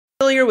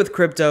Familiar with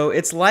crypto,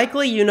 it's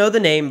likely you know the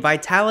name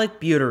Vitalik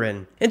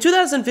Buterin. In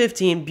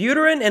 2015,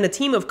 Buterin and a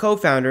team of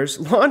co-founders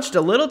launched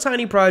a little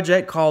tiny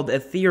project called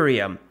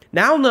Ethereum.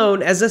 Now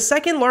known as the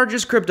second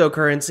largest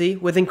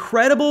cryptocurrency with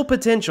incredible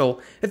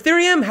potential,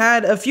 Ethereum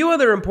had a few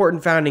other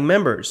important founding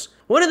members.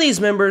 One of these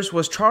members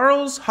was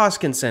Charles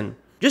Hoskinson.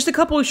 Just a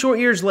couple of short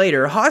years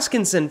later,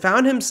 Hoskinson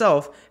found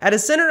himself at the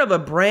center of a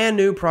brand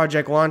new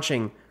project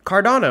launching,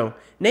 Cardano,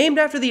 named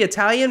after the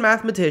Italian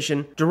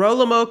mathematician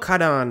Girolamo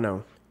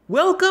Cardano.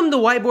 Welcome to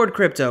Whiteboard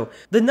Crypto,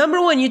 the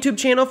 #1 YouTube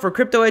channel for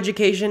crypto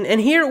education, and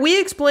here we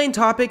explain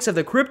topics of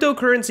the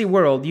cryptocurrency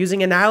world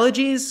using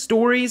analogies,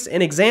 stories,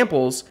 and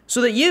examples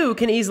so that you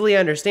can easily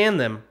understand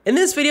them. In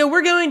this video,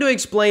 we're going to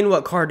explain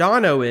what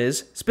Cardano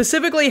is,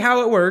 specifically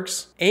how it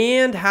works,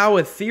 and how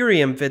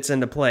Ethereum fits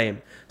into play.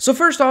 So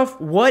first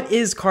off, what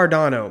is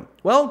Cardano?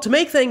 Well, to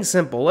make things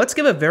simple, let's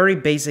give a very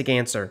basic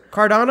answer.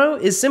 Cardano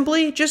is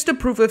simply just a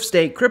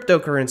proof-of-stake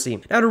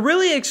cryptocurrency. Now to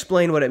really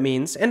explain what it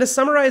means, and to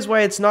summarize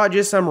why it's not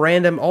just some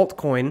random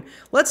altcoin,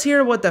 let's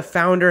hear what the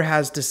founder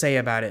has to say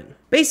about it.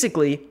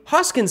 Basically,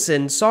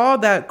 Hoskinson saw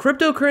that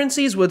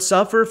cryptocurrencies would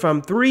suffer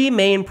from three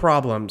main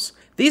problems.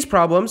 These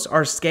problems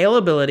are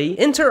scalability,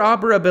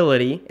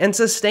 interoperability, and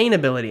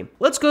sustainability.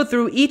 Let's go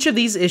through each of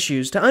these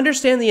issues to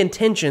understand the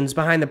intentions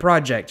behind the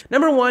project.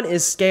 Number one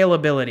is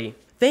scalability.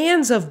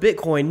 Fans of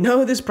Bitcoin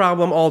know this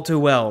problem all too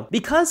well.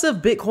 Because of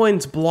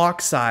Bitcoin's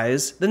block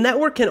size, the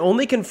network can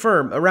only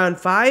confirm around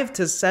 5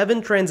 to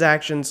 7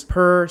 transactions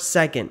per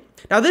second.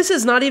 Now this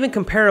is not even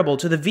comparable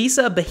to the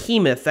Visa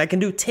behemoth that can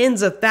do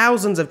tens of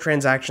thousands of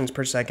transactions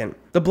per second.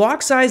 The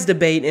block size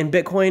debate in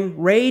Bitcoin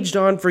raged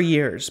on for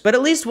years, but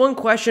at least one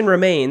question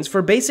remains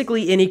for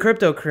basically any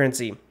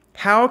cryptocurrency.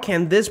 How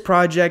can this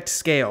project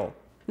scale?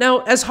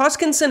 Now, as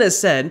Hoskinson has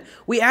said,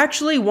 we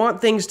actually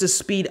want things to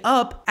speed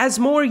up as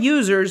more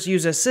users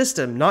use a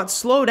system, not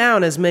slow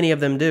down as many of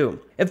them do.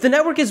 If the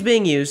network is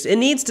being used, it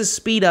needs to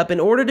speed up in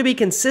order to be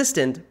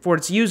consistent for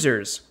its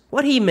users.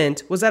 What he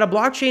meant was that a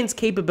blockchain's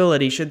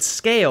capability should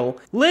scale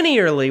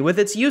linearly with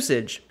its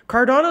usage.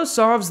 Cardano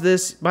solves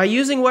this by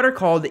using what are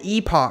called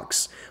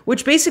epochs,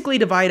 which basically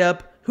divide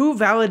up who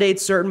validates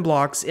certain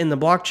blocks in the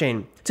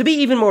blockchain. To be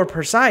even more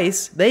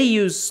precise, they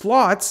use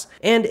slots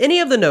and any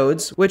of the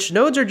nodes, which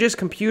nodes are just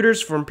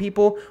computers from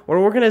people or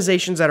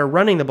organizations that are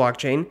running the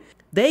blockchain,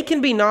 they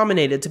can be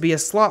nominated to be a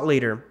slot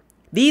leader.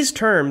 These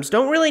terms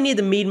don't really need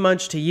to mean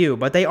much to you,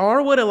 but they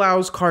are what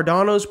allows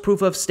Cardano's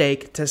proof of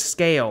stake to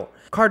scale.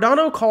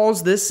 Cardano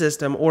calls this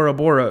system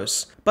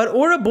Ouroboros, but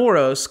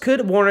Ouroboros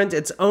could warrant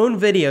its own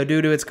video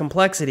due to its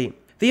complexity.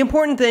 The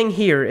important thing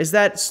here is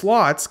that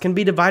slots can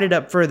be divided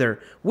up further,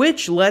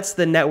 which lets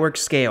the network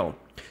scale.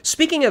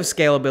 Speaking of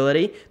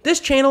scalability, this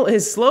channel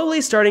is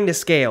slowly starting to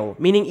scale,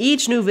 meaning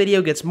each new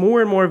video gets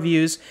more and more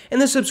views and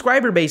the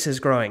subscriber base is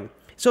growing.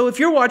 So if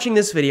you're watching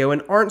this video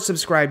and aren't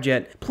subscribed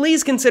yet,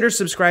 please consider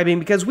subscribing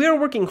because we are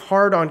working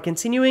hard on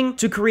continuing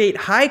to create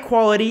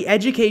high-quality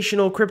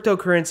educational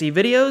cryptocurrency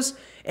videos,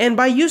 and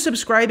by you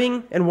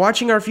subscribing and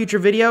watching our future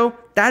video,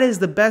 that is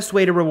the best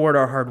way to reward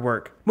our hard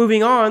work.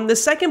 Moving on, the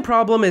second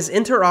problem is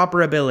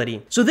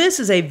interoperability. So this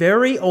is a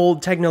very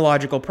old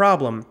technological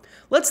problem.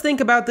 Let's think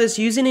about this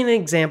using an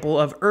example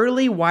of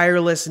early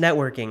wireless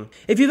networking.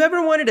 If you've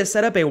ever wanted to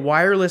set up a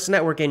wireless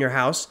network in your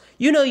house,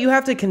 you know you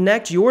have to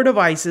connect your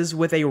devices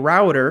with a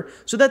router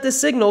so that the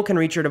signal can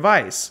reach your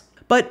device.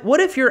 But what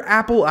if your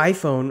Apple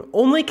iPhone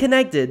only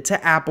connected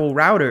to Apple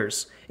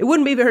routers? It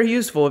wouldn't be very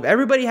useful if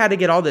everybody had to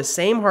get all the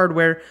same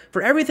hardware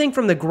for everything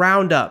from the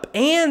ground up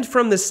and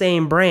from the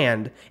same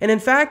brand. And in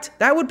fact,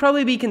 that would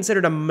probably be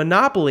considered a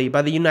monopoly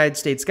by the United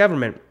States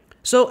government.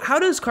 So how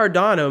does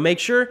Cardano make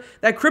sure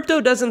that crypto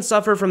doesn't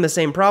suffer from the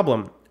same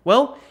problem?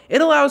 Well,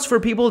 it allows for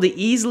people to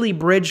easily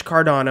bridge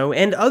Cardano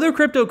and other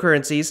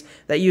cryptocurrencies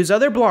that use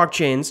other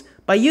blockchains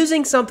by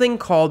using something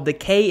called the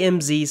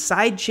KMZ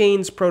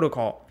Sidechains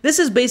Protocol. This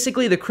is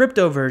basically the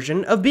crypto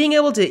version of being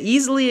able to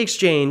easily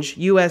exchange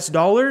US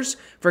dollars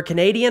for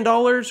Canadian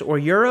dollars or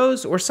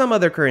euros or some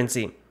other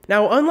currency.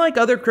 Now, unlike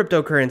other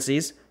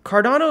cryptocurrencies,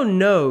 Cardano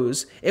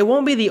knows it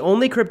won't be the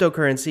only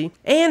cryptocurrency,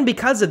 and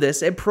because of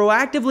this, it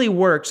proactively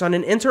works on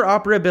an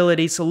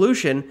interoperability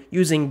solution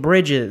using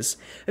bridges.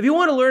 If you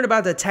want to learn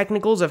about the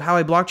technicals of how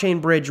a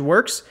blockchain bridge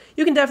works,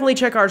 you can definitely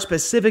check our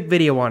specific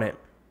video on it.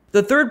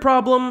 The third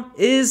problem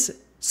is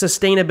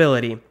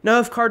sustainability. Now,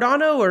 if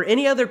Cardano or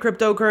any other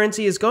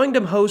cryptocurrency is going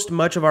to host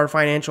much of our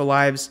financial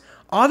lives,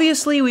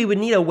 obviously we would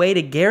need a way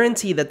to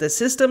guarantee that the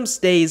system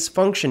stays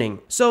functioning.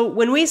 So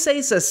when we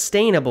say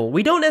sustainable,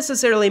 we don't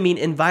necessarily mean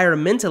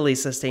environmentally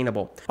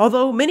sustainable.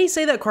 Although many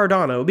say that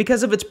Cardano,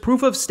 because of its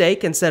proof of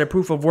stake instead of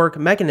proof of work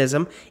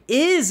mechanism,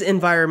 is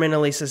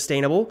environmentally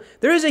sustainable,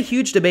 there is a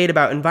huge debate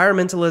about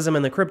environmentalism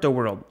in the crypto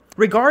world.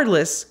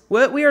 Regardless,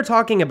 what we are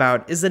talking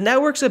about is the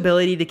network's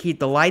ability to keep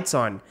the lights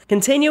on,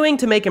 continuing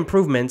to make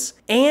improvements,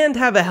 and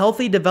have a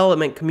healthy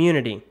development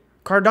community.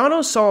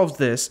 Cardano solves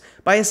this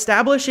by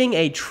establishing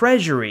a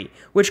treasury,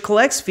 which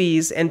collects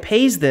fees and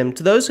pays them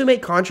to those who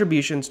make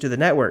contributions to the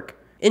network.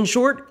 In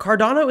short,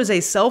 Cardano is a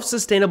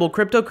self-sustainable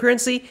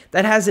cryptocurrency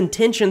that has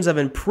intentions of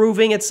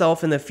improving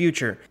itself in the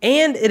future,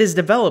 and it is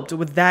developed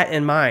with that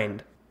in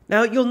mind.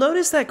 Now, you'll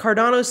notice that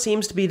Cardano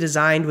seems to be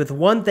designed with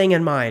one thing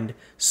in mind: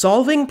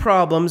 solving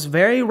problems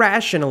very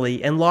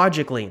rationally and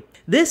logically.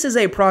 This is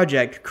a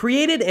project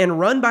created and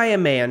run by a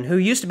man who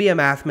used to be a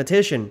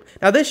mathematician.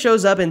 Now, this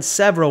shows up in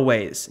several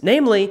ways,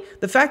 namely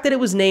the fact that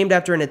it was named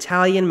after an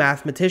Italian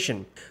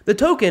mathematician. The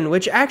token,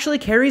 which actually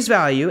carries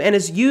value and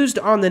is used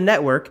on the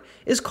network,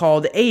 is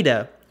called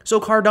ADA. So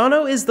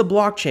Cardano is the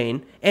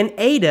blockchain and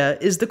ADA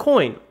is the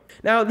coin.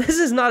 Now, this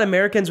is not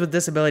Americans with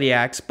Disability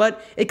Acts,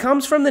 but it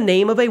comes from the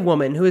name of a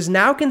woman who is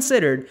now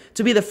considered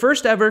to be the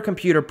first ever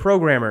computer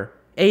programmer,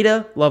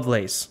 Ada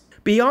Lovelace.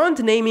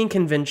 Beyond naming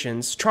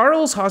conventions,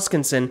 Charles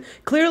Hoskinson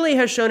clearly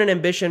has shown an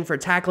ambition for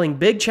tackling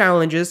big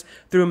challenges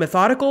through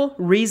methodical,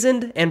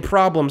 reasoned, and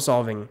problem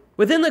solving.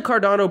 Within the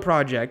Cardano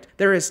project,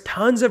 there is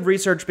tons of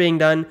research being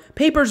done,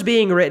 papers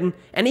being written,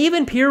 and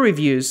even peer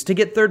reviews to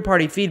get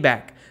third-party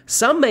feedback.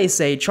 Some may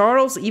say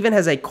Charles even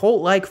has a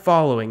cult-like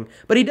following,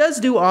 but he does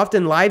do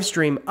often live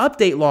stream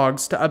update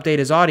logs to update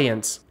his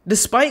audience.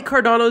 Despite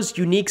Cardano's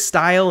unique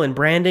style and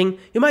branding,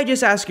 you might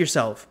just ask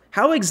yourself,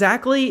 how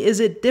exactly is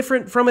it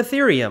different from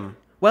Ethereum?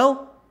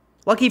 Well,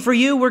 lucky for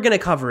you, we're going to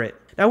cover it.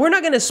 Now, we're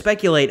not going to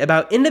speculate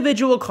about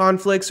individual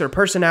conflicts or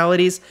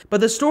personalities,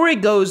 but the story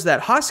goes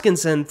that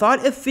Hoskinson thought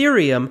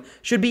Ethereum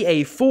should be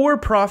a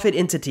for-profit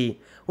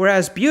entity,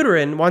 whereas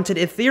Buterin wanted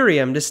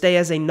Ethereum to stay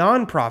as a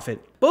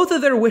non-profit. Both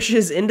of their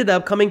wishes ended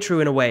up coming true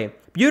in a way.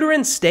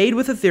 Buterin stayed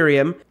with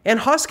Ethereum,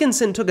 and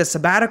Hoskinson took a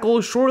sabbatical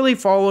shortly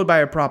followed by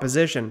a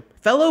proposition.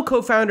 Fellow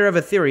co-founder of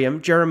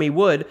Ethereum, Jeremy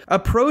Wood,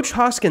 approached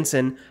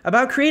Hoskinson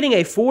about creating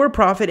a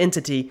for-profit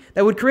entity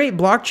that would create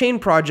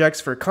blockchain projects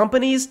for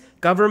companies,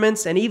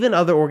 governments, and even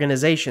other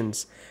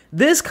organizations.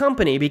 This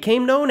company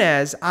became known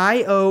as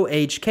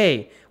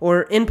IOHK,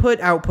 or Input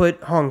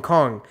Output Hong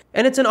Kong,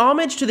 and it's an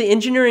homage to the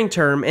engineering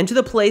term and to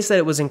the place that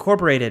it was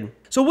incorporated.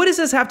 So what does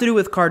this have to do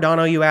with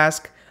Cardano, you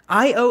ask?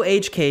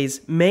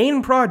 IOHK's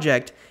main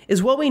project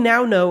is what we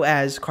now know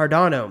as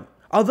Cardano.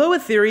 Although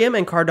Ethereum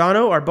and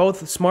Cardano are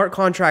both smart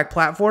contract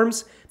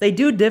platforms, they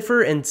do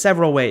differ in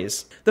several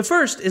ways. The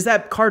first is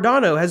that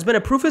Cardano has been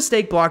a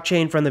proof-of-stake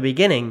blockchain from the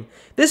beginning.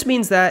 This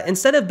means that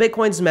instead of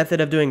Bitcoin's method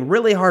of doing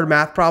really hard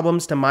math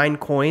problems to mine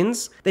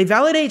coins, they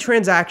validate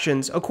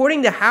transactions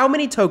according to how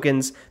many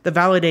tokens the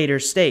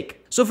validators stake.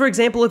 So for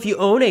example, if you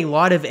own a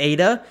lot of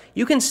ADA,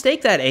 you can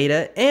stake that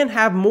ADA and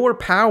have more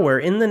power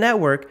in the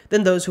network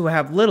than those who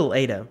have little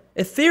ADA.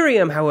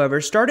 Ethereum,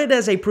 however, started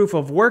as a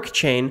proof-of-work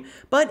chain,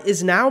 but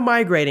is now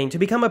migrating to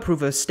become a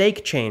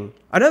proof-of-stake chain.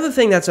 Another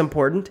thing that's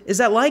important is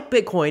that, like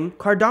Bitcoin,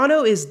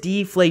 Cardano is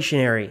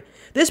deflationary.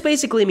 This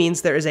basically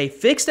means there is a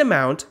fixed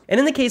amount, and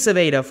in the case of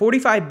ADA,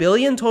 45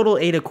 billion total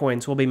ADA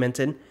coins will be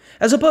minted,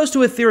 as opposed to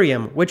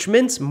Ethereum, which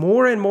mints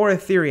more and more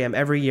Ethereum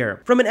every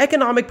year. From an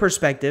economic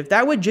perspective,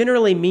 that would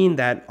generally mean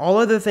that, all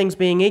other things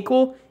being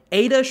equal,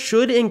 ADA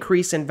should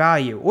increase in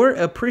value, or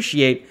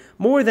appreciate,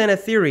 more than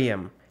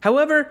Ethereum.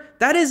 However,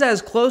 that is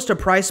as close to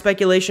price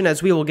speculation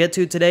as we will get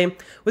to today.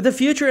 With the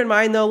future in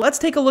mind though, let's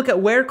take a look at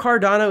where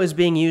Cardano is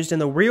being used in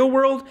the real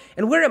world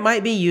and where it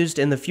might be used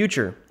in the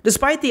future.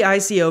 Despite the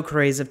ICO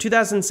craze of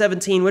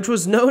 2017, which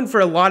was known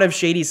for a lot of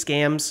shady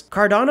scams,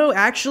 Cardano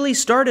actually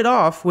started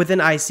off with an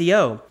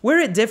ICO. Where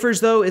it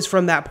differs though is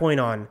from that point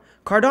on.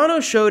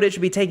 Cardano showed it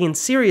should be taken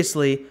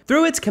seriously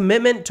through its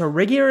commitment to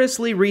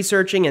rigorously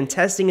researching and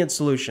testing its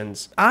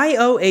solutions.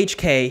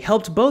 IOHK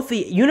helped both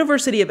the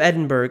University of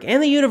Edinburgh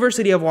and the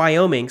University of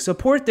Wyoming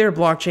support their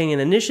blockchain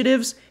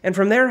initiatives, and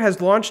from there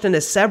has launched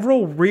into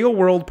several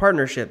real-world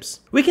partnerships.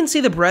 We can see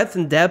the breadth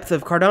and depth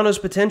of Cardano's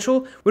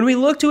potential when we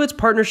look to its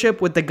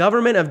partnership with the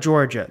government of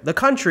Georgia, the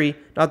country,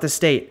 not the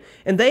state,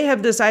 and they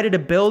have decided to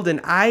build an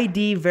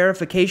ID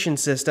verification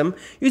system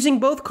using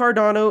both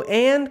Cardano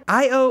and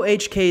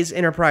IOHK's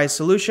enterprise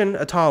solution,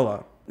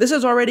 Atala. This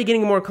is already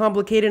getting more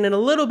complicated and a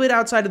little bit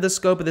outside of the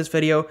scope of this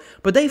video,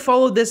 but they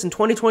followed this in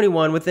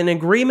 2021 with an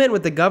agreement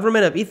with the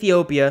government of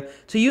Ethiopia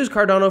to use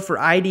Cardano for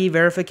ID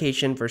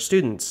verification for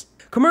students.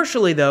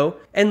 Commercially though,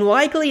 and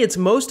likely its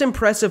most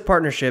impressive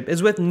partnership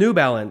is with New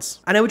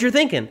Balance. I know what you're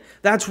thinking.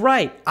 That's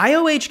right,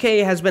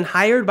 IOHK has been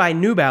hired by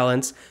New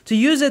Balance to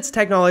use its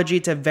technology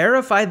to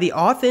verify the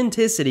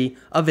authenticity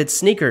of its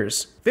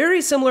sneakers.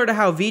 Very similar to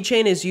how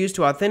VeChain is used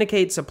to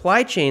authenticate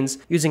supply chains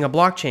using a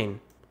blockchain.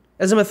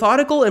 As a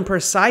methodical and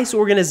precise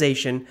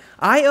organization,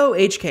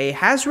 IOHK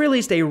has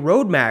released a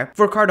roadmap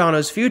for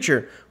Cardano's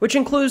future, which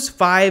includes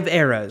 5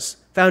 eras: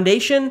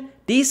 foundation,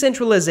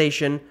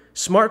 decentralization,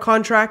 smart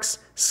contracts,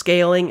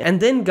 scaling, and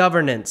then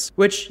governance,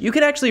 which you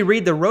can actually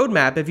read the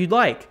roadmap if you'd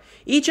like.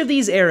 Each of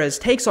these eras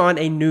takes on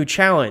a new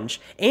challenge,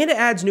 and it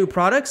adds new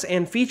products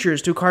and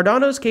features to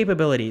Cardano's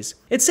capabilities.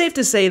 It's safe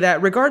to say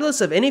that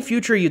regardless of any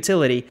future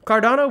utility,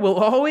 Cardano will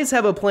always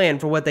have a plan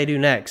for what they do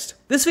next.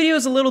 This video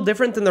is a little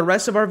different than the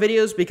rest of our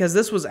videos because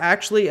this was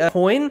actually a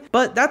coin,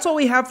 but that's all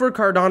we have for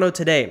Cardano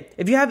today.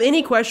 If you have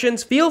any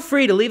questions, feel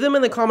free to leave them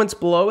in the comments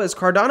below, as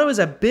Cardano is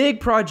a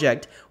big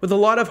project with a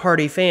lot of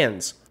hardy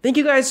fans. Thank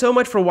you guys so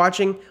much for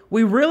watching.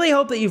 We really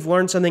hope that you've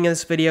learned something in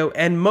this video,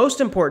 and most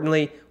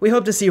importantly, we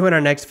hope to see you in our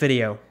next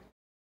video.